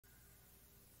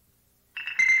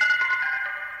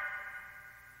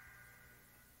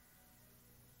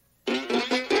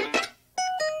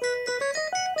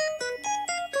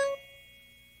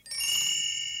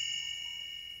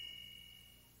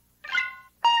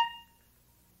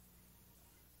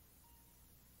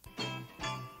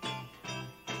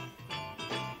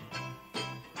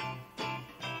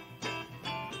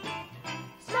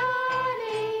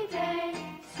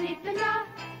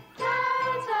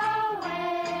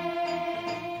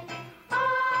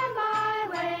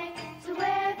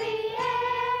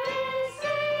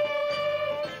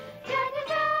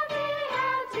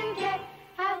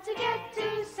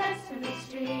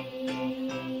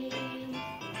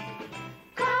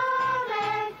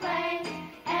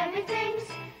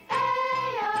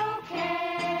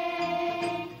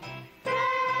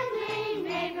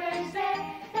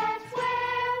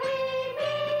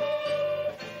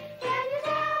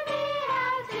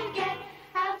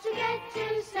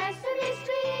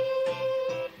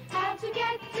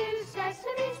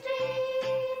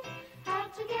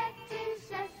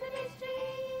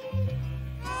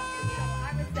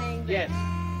Yes.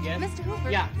 Yes. Mr. Hooper.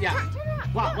 Yeah. Turn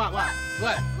around. What?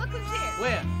 Look who's here.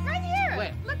 Where? Right here.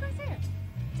 Where? Look who's here.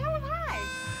 Tell him hi.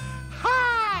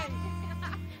 Hi!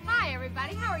 Hi,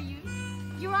 everybody. How are you?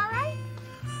 You all right?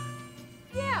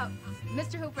 Yeah.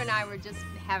 Mr. Hooper and I were just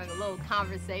having a little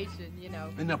conversation, you know.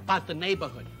 And about the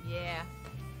neighborhood. Yeah.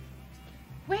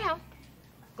 Well,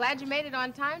 glad you made it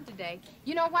on time today.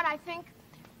 You know what I think?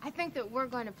 I think that we're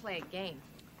going to play a game.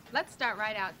 Let's start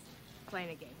right out playing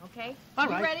a game, okay? All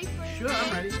you right. ready for Sure,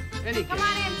 I'm ready. Any Come game.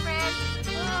 on in, Fran.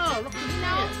 Oh, look You at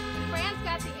know, this. Fran's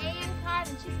got the A in card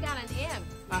and she's got an M.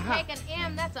 Uh-huh. Take an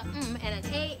M, that's a and an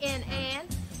A in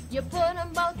and. You put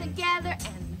them both together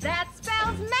and that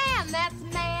spells man. That's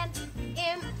man.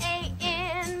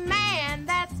 M-A-N, man.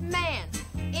 That's man.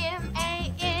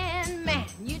 M-A-N, man.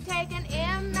 You take an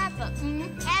M, that's a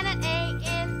and an A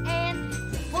in and.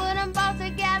 You put them both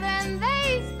together and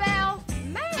they spell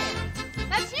man.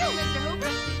 That's you, Mr. Hooper.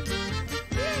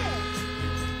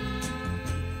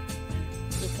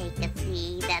 You take a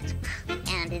C, that's K,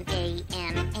 and an A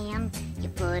and an. You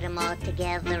put them all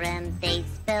together and they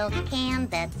spell can.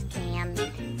 That's can.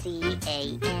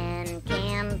 C-A-N,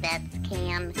 can. That's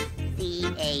can.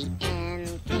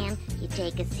 C-A-N, can. You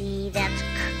take a C, that's K,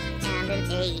 and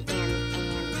an A and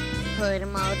an. Put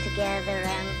them all together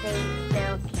and they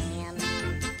spell can.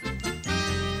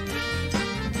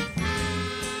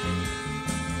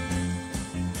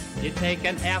 You take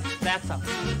an F, that's a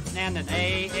and an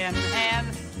A and an.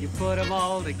 You put them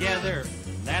all together.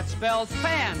 That spells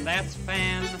fan, that's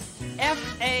fan.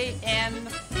 F-A-N,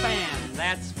 fan,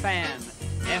 that's fan.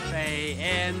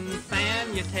 F-A-N,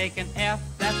 fan. You take an F,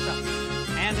 that's a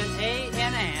and an A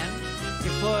and an.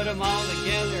 You put them all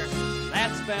together.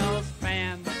 That spells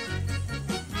fan.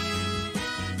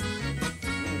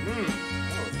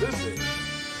 Oh, this is.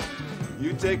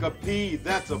 You take a P,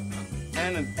 that's a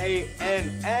and an A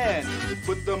and an. You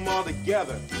put them all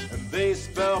together and they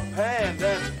spell pan.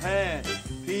 That's pan.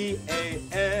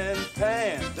 P-A-N,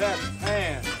 pan. That's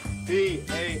pan.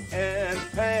 P-A-N,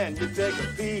 pan. You take a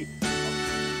P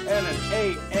and an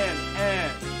A and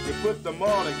an. You put them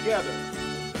all together.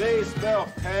 They spell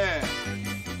pan.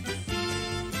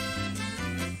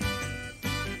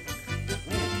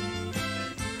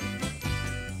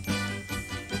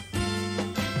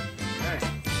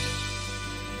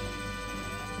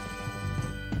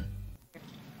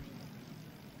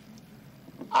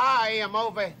 I am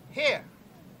over here.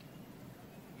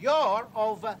 You're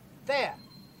over there.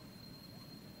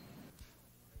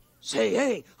 Say,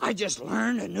 hey, I just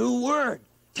learned a new word.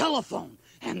 Telephone.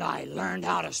 And I learned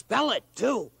how to spell it,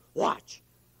 too. Watch.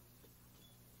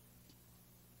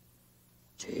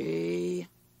 T-E...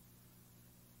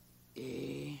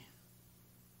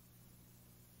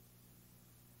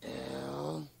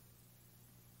 L-E...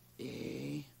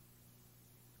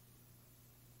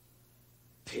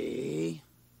 P...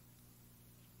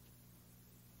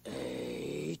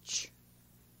 H...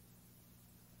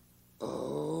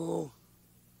 O...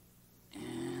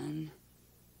 N...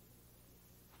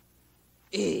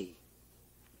 E.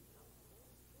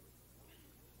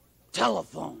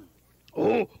 Telephone.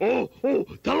 Oh,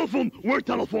 telephone. Where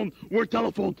telephone? Where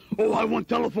telephone? Oh, I want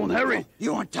telephone, Harry. Oh,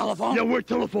 you want telephone? Yeah, where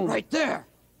telephone? Right there.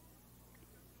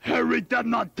 Harry, that's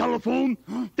not telephone.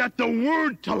 Huh? That's the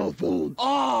word telephone.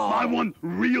 Oh. I want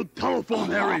real telephone,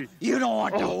 Harry. You don't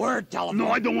want the word telephone. No,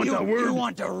 I don't want that word. You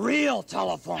want the real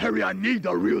telephone. Harry, I need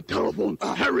the real telephone.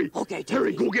 Harry. Okay,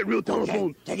 Harry, go get real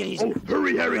telephone. Okay, take it easy. Oh,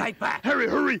 hurry, Harry. Right back. Harry,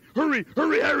 hurry, Harry.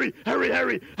 Harry, hurry,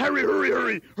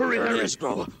 Harry. Here it is,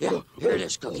 Grover. Yeah, here it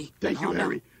is, Cookie. Thank you,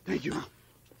 Harry. Thank you.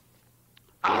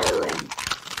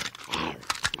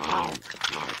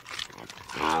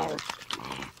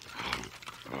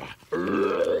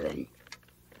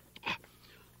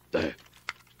 There.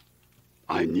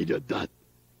 I needed that.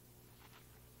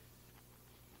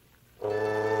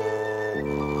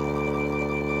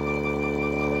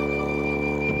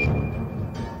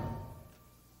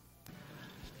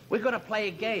 We're going to play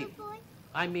a game.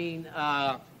 I mean,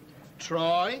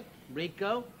 Troy,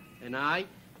 Rico, and I,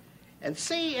 and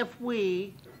see if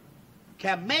we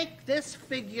can make this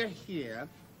figure here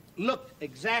look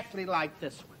exactly like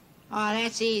this one. Oh,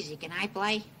 that's easy. Can I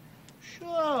play?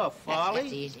 Sure, Farley.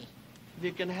 That's easy. If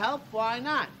you can help, why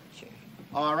not? Sure.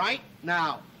 All right.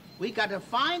 Now, we got to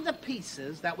find the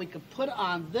pieces that we could put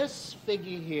on this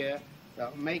figure here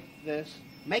that make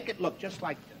it look just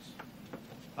like this.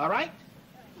 All right?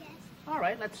 Yes. All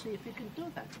right, let's see if you can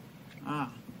do that. Oh.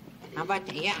 How about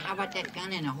that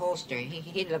gun in a holster?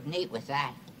 He'd look neat with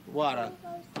that. What,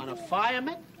 on a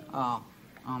fireman? Oh,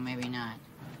 maybe not.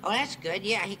 Oh, that's good.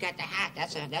 Yeah, he got the hat.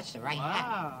 That's the right hat.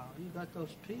 Wow, you got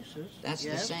those pieces. That's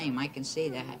yes. the same. I can see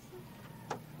that.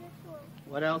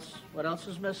 What else? What else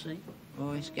is missing?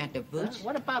 Oh, he's got the boots.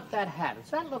 What about that hat?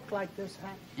 Does that look like this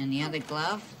hat? And the other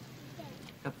glove.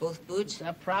 Got both boots.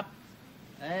 That prop?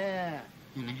 Yeah.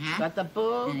 And a hat. Got the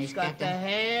boots, And he's got the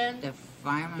hand. The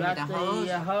fireman got with the hose.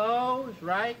 the hose,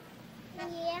 right?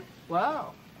 Yeah.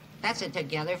 Well. That's a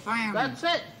together fireman. That's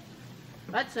it.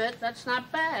 That's it. That's not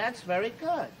bad. That's very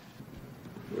good.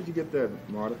 Where'd you get that,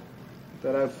 Marta?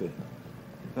 That outfit?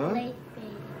 Huh? Lady.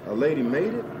 A lady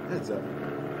made it? That's up.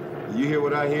 You hear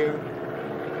what I hear?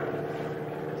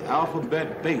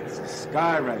 Alphabet Bates, a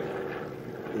skywriter.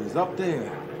 He's up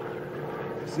there.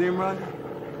 See him, Rodney?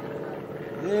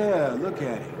 Yeah, look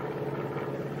at him.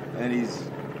 And he's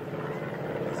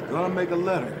gonna make a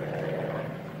letter.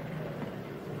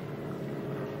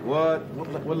 What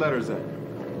letter is that?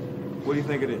 What do you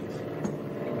think it is?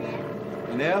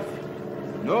 An F?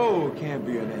 No, it can't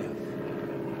be an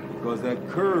F. Because that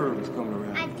curve is coming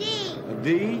around. A D. A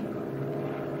D?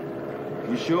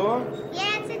 You sure?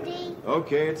 Yeah, it's a D.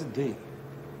 Okay, it's a D.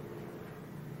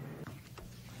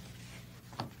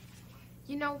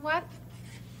 You know what?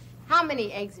 How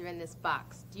many eggs are in this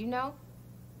box? Do you know?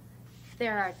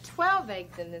 There are 12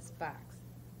 eggs in this box.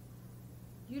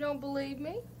 You don't believe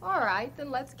me? All right,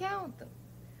 then let's count them.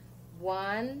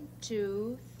 1,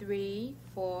 2, 3,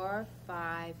 4,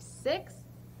 5, 6,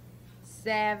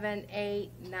 7, 8,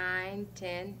 9,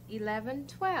 10, 11,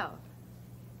 12.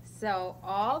 So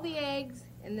all the eggs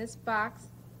in this box,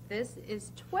 this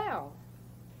is 12.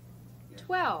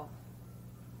 12.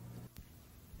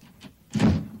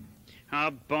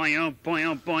 Oh,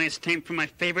 boy, it's time for my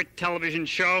favorite television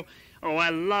show. Oh, I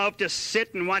love to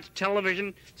sit and watch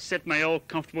television. Sit in my old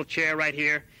comfortable chair right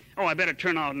here. Oh, I better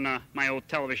turn on my old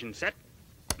television set.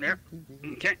 There.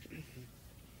 Okay.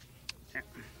 There.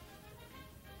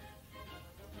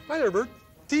 Hi there, Bert.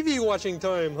 TV watching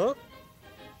time, huh?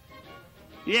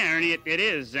 Yeah, Ernie, it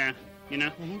is, you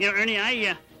know. You know, Ernie,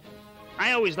 I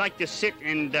always like to sit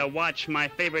and watch my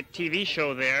favorite TV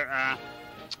show there,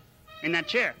 in that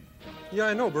chair. Yeah,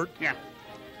 I know, Bert. Yeah.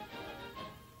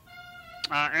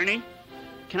 Ernie,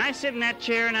 can I sit in that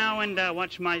chair now and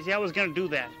watch my... See, I was going to do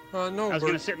that. No, I was Bert.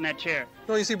 going to sit in that chair.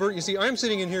 No, you see, Bert, I'm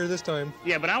sitting in here this time.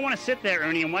 Yeah, but I want to sit there,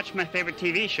 Ernie, and watch my favorite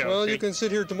TV show. Well, see? you can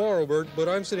sit here tomorrow, Bert, but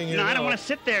I'm sitting here No, now. I don't want to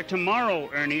sit there tomorrow,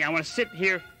 Ernie. I want to sit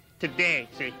here today,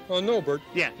 see? Oh, no, Bert.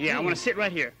 Yeah, I want to sit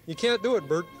right here. You can't do it,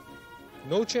 Bert.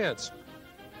 No chance.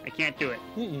 I can't do it.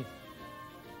 Mm-mm.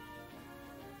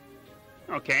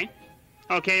 Okay.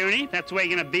 Okay, Ernie, that's the way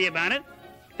you're going to be about it.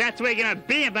 That's the way you're going to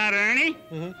be about it, Ernie.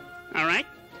 Mm-hmm. All right?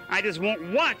 I just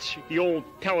won't watch the old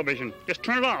television. Just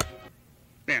turn it off.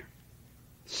 There.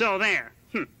 So there.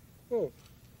 Oh.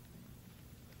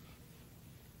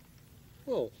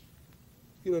 Well,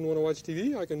 you don't want to watch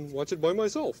TV? I can watch it by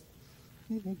myself.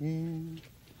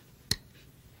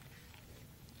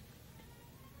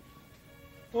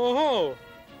 Oh-ho.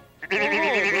 Bert.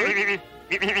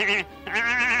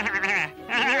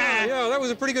 Yeah, that was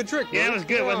a pretty good trick, Bert. Yeah, it was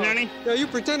good, wasn't it, Ernie? Yeah, you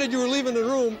pretended you were leaving the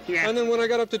room, and then when I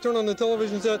got up to turn on the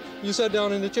television set, you sat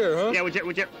down in the chair, huh? Yeah, would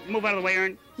you move out of the way,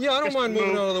 Ernie? Yeah, I don't Just mind moving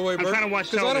move. out of the way, Bert. I'm trying to watch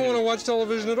because I don't television. want to watch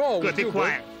television at all. Good, with you, be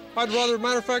quiet. Bert. I'd rather,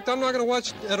 matter of fact, I'm not going to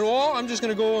watch at all. I'm just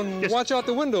going to go and Just watch out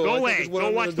the window. Go I think away. is what Go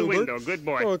I'm watch gonna the do, Bert. window. Good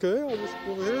boy. Okay, I'll just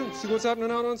go over here and see what's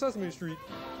happening out on Sesame Street.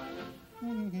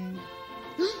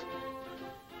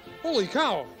 Holy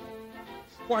cow!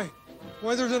 Why,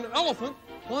 there's an elephant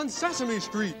on Sesame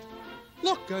Street.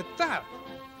 Look at that.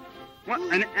 What?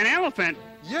 An elephant?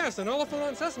 Yes, an elephant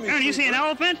on Sesame Street. Ernie, you see an Bert.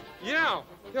 elephant? Yeah.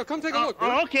 Yeah, come take a look, Bert.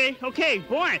 Oh, okay.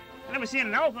 Boy, I've never seen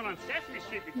an elephant on Sesame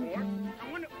Street before.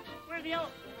 I wonder, where's the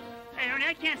elephant? Hey, Ernie,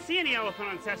 I can't see any elephant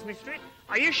on Sesame Street.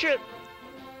 Are you sure?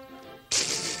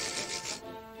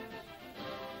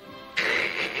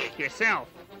 Yourself.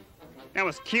 That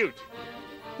was cute.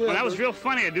 Yeah, Well, that was Bert. real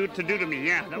funny to do to me.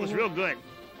 Yeah, that was real good.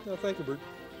 Yeah, thank you, Bert.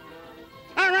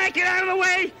 All right, get out of the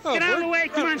way. Oh, Get out of the Bert. way.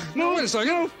 Come on, Now, move. wait a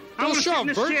second. Move. I'm Don't gonna sit shove, in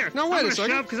this Bert. chair. Now, wait I'm a gonna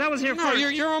second. shove because I was here No,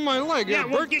 first. you're on my leg. Yeah,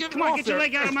 well, Bert, get come on, off get your there.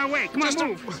 leg out of my way. Come on, Just a-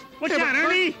 move. Watch Hey, out, Bert.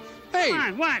 Ernie. Hey. Come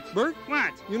on, what? Bert.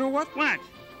 What? You know what? What?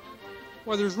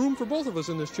 Why, there's room for both of us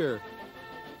in this chair.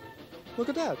 Look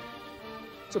at that.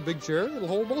 It's a big chair. It'll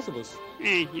hold both of us.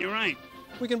 Hey, you're right.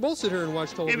 We can both sit here and watch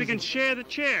Hey, television. we can share the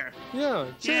chair. Yeah,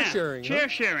 chair sharing. Chair huh?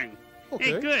 sharing.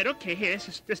 Okay. Hey, good. Okay, here,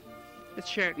 let's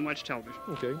share it and watch television.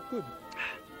 Okay, good.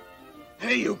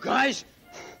 Hey, you guys.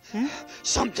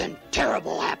 Something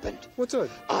terrible happened. What's that?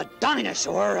 A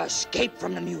dinosaur escaped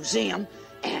from the museum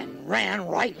and ran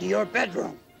right to your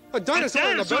bedroom. A dinosaur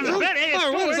in the dinosaur in the bedroom? bed? Hey, it's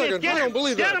Oh, wait a full. second. Get I don't him.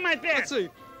 believe Get that. on my bed. Let's see.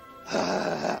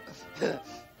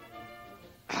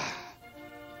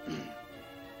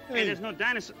 Hey, there's no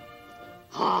dinosaur.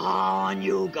 On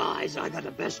you guys. I got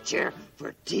the best chair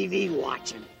for TV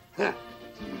watching. Huh.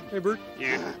 Hey, Bert.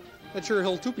 Yeah. That chair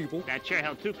held 2 people. That chair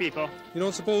held 2 people. You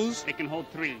don't suppose? It can hold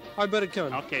 3. I bet it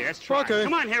can. Okay, let's try. Okay.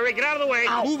 Come on, Harry, get out of the way.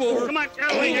 Ow. Move over. Come on,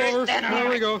 Move over. There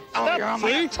we go.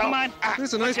 See? Come on. This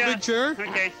is a nice big chair.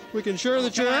 Okay. We can share the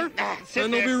chair, Sit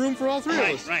and there'll be there. room for all 3 of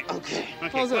us. Right. Okay.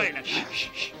 Okay, How's quiet that? now. Shh, shh,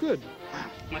 shh. Good.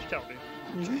 Much help, dude.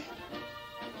 Mm-hmm.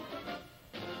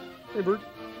 Hey, Bert.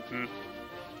 Hmm.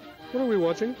 What are we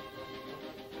watching?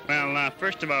 Well,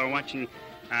 first of all, we're watching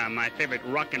my favorite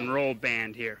rock and roll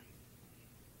band here.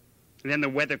 And then the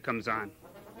weather comes on.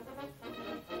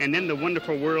 And then the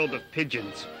wonderful world of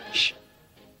pigeons. Shh.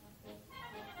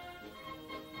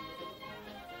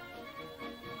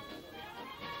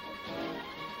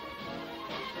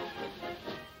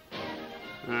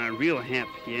 Real hemp,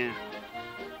 yeah.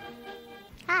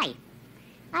 Hi.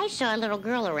 I saw a little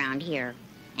girl around here.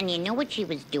 And you know what she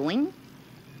was doing?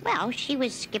 Well, she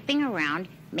was skipping around,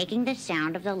 making the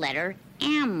sound of the letter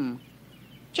M.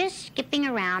 Just skipping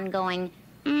around going,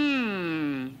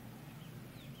 mmm.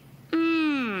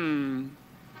 Mmm.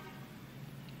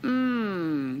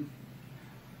 Mmm.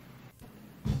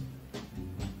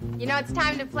 You know, it's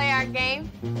time to play our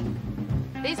game.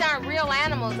 These aren't real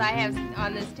animals I have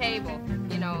on this table.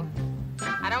 You know,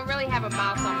 I don't really have a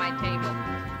mouse on my table.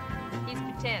 He's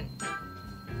pretend.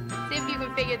 See if you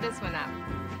can figure this one out.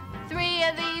 3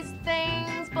 of these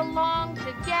things belong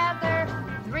together.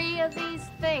 3 of these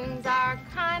things are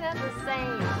kind of the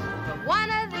same. But 1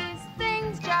 of these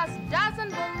things just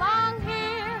doesn't belong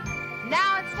here.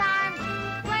 Now it's time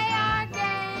to play our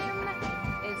game.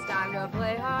 It's time to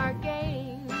play our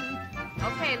game.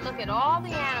 Okay, look at all the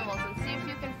animals and see if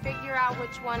you can figure out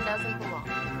which one doesn't belong.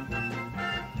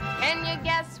 Can you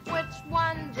guess which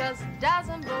one just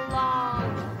doesn't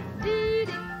belong?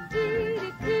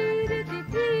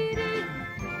 Dee-dee-dee-dee-dee-dee-dee-dee.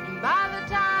 By the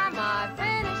time I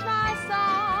finish my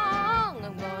song,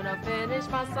 I'm gonna finish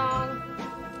my song.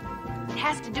 It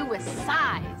has to do with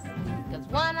size, because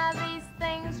 1 of these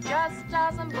things just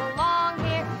doesn't belong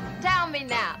here. Tell me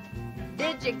now,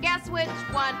 did you guess which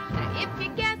one? Now, if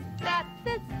you guess that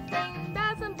this thing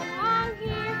doesn't belong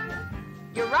here,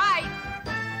 you're right.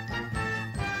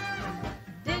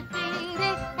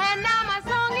 And now my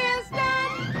song is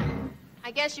done.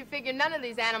 I guess you figure none of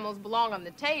these animals belong on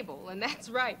the table, and that's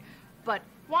right. But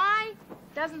why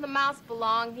doesn't the mouse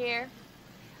belong here?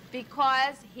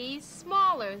 Because he's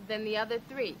smaller than the other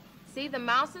 3. See, the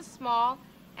mouse is small,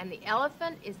 and the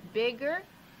elephant is bigger,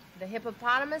 the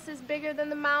hippopotamus is bigger than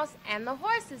the mouse, and the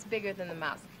horse is bigger than the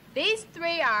mouse. These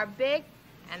 3 are big,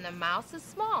 and the mouse is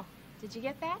small. Did you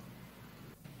get that?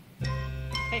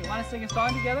 Hey, want to sing a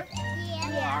song together?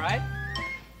 Yeah. All right.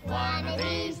 One of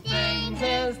these things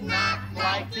is not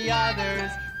like the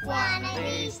others. One of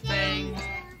these things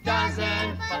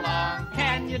doesn't belong.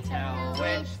 Can you tell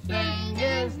which thing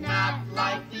is not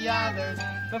like the others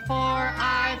before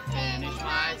I finish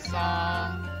my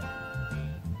song?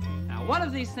 Now, one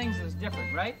of these things is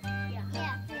different, right?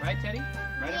 Yeah. Right, Teddy?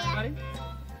 Right, everybody?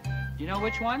 Do you know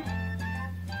which one?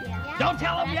 Yeah. Don't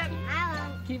tell them yet. I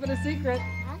won't. Keep it a secret.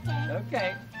 Okay.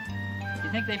 Okay. You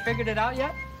think they figured it out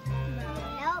yet? No.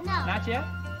 Not yet?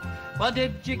 Well,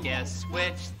 did you guess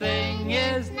which thing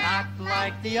is not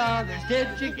like the others?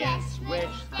 Did you guess which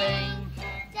thing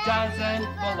doesn't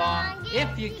belong?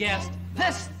 If you guessed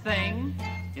this thing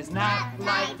is not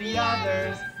like the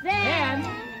others, then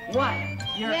what?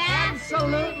 You're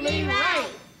absolutely right.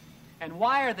 And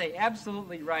why are they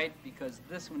absolutely right? Because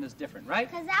this one is different, right?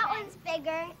 Because that one's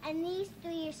bigger and these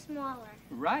 3 are smaller.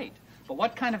 Right. But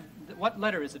what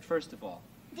letter is it, first of all?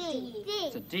 D.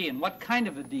 It's a D. And what kind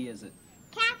of a D is it?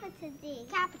 Capital D.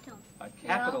 Capital. A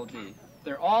capital D.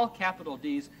 They're all capital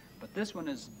Ds, but this one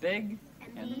is big,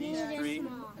 and these 3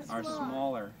 are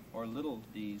smaller, or little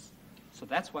Ds. So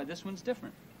that's why this one's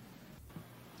different.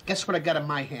 Guess what I got in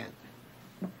my hand?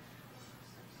 A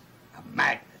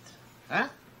magnet. Huh?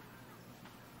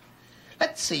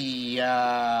 Let's see,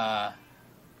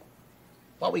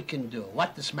 what we can do,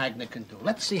 what this magnet can do.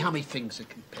 Let's see how many things it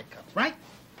can pick up, right?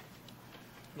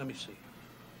 Let me see.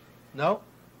 No.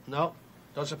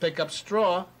 Doesn't pick up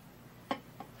straw.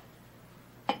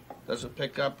 Doesn't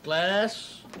pick up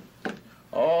glass.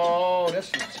 Oh, this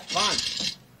is fun.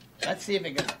 Let's see if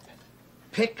it can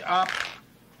pick up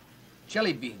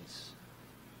jelly beans.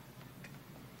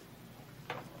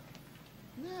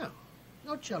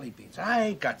 No jelly beans.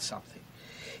 I got something.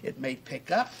 It may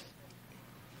pick up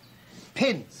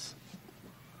pins.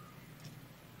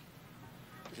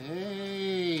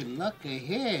 Hey, looky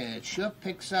here. It sure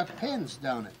picks up pins,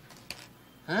 don't it?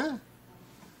 Huh?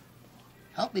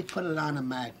 Help me put it on a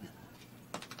magnet.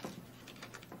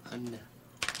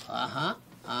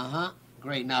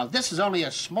 Great. Now, this is only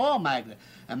a small magnet.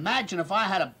 Imagine if I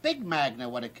had a big magnet,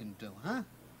 what it can do, huh?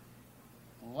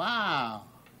 Wow.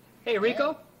 Hey,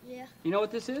 Rico? Yeah. You know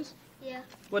what this is? Yeah.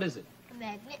 What is it? A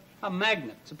magnet. A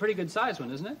magnet. It's a pretty good size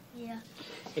one, isn't it? Yeah.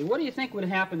 Hey, what do you think would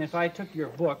happen if I took your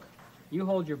book, you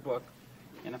hold your book,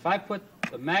 and if I put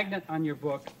the magnet on your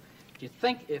book, do you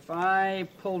think if I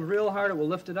pulled real hard it will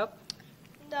lift it up?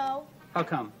 No, How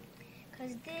come?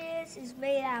 because this is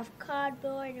made out of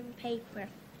cardboard and paper.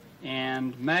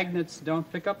 And magnets don't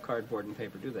pick up cardboard and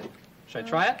paper, do they? Should I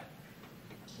try it?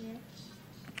 Yeah.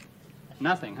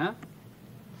 Nothing, huh?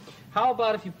 How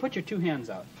about if you put your two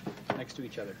hands out next to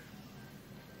each other?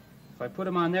 If I put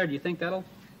them on there, do you think that'll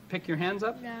pick your hands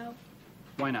up? No,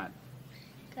 Why not?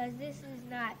 because this is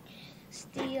not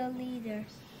steel either.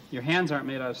 Your hands aren't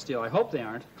made out of steel. I hope they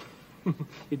aren't.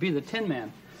 You'd be the Tin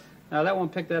Man. Now, that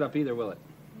won't pick that up either, will it?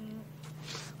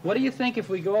 What do you think if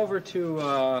we go over to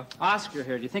Oscar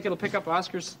here? Do you think it'll pick up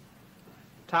Oscar's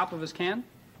top of his can?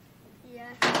 Yeah.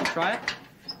 Try it.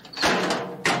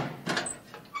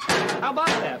 How about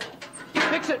that?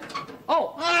 Fix it.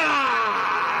 Oh.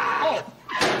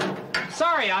 Oh.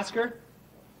 Sorry, Oscar.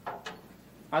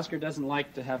 Oscar doesn't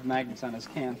like to have magnets on his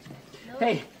can. Nope.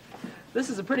 Hey, this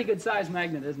is a pretty good size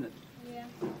magnet, isn't it? Yeah.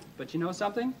 But you know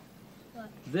something? What?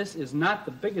 This is not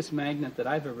the biggest magnet that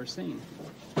I've ever seen.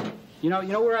 You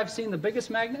know where I've seen the biggest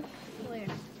magnet? Where?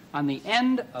 On the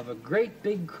end of a great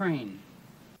big crane.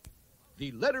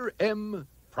 The letter M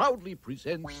proudly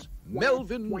presents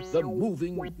Melvin the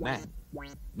Moving Man.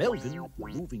 Melvin the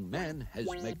Moving Man has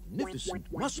magnificent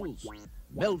muscles.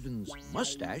 Melvin's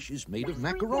mustache is made of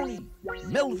macaroni.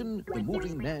 Melvin the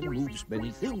Moving Man moves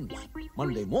many things.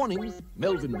 Monday morning,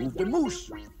 Melvin moved a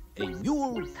moose, a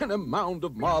mule, and a mound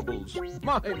of marbles.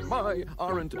 My,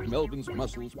 aren't Melvin's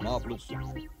muscles marvelous?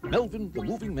 Melvin the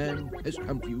Moving Man has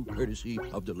come to you courtesy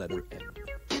of the letter M.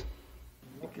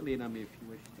 You can lean on me if you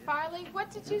wish. Farley, what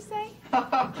did you say?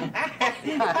 That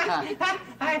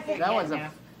was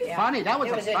funny. That was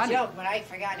It was a funny. joke, but I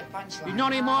forgot the punchline. You know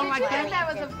any more Did like you think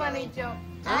that? that was a funny joke?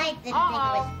 I didn't think it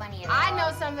was funny at all. I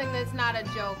know something that's not a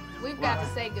joke. We've got to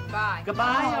say goodbye.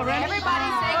 Goodbye already? Everybody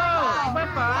say goodbye.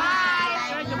 Bye-bye.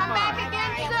 Say Come back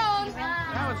again soon.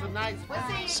 That was a nice We'll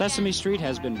see you. Sesame Street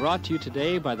has been brought to you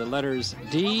today by the letters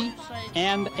D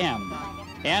and M,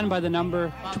 and by the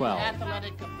number 12.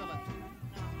 athletic ability.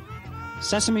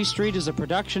 Sesame Street is a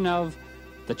production of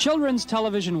the Children's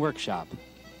Television Workshop.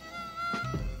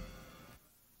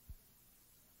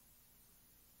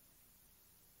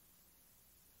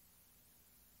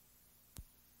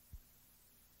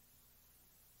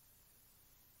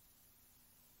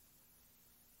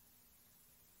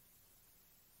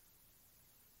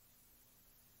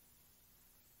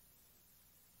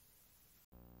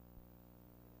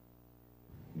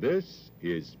 This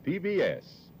is PBS,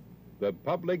 the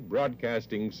Public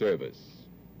Broadcasting Service.